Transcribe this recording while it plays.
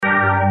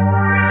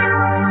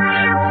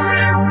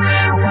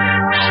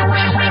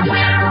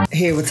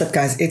Hey, what's up,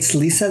 guys? It's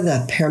Lisa,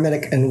 the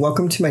paramedic, and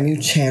welcome to my new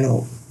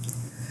channel.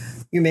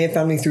 You may have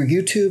found me through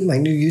YouTube, my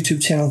new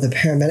YouTube channel, The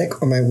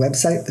Paramedic, or my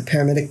website,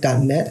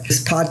 theparamedic.net.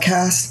 This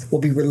podcast will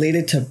be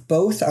related to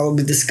both. I will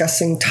be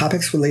discussing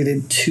topics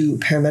related to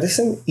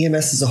paramedicine,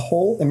 EMS as a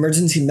whole,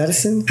 emergency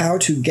medicine, how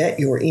to get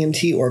your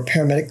EMT or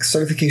paramedic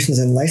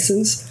certifications and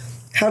license,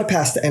 how to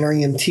pass the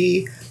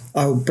NREMT.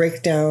 I will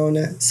break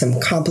down some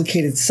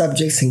complicated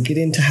subjects and get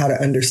into how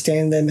to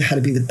understand them, how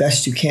to be the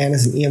best you can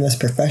as an EMS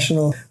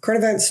professional,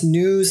 current events,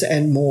 news,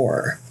 and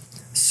more.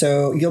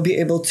 So you'll be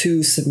able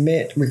to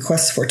submit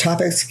requests for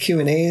topics,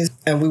 Q&As,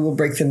 and we will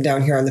break them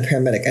down here on The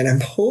Paramedic. And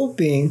I'm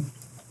hoping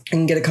I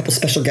can get a couple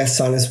special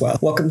guests on as well.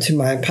 Welcome to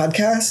my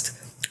podcast.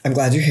 I'm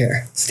glad you're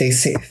here. Stay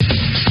safe.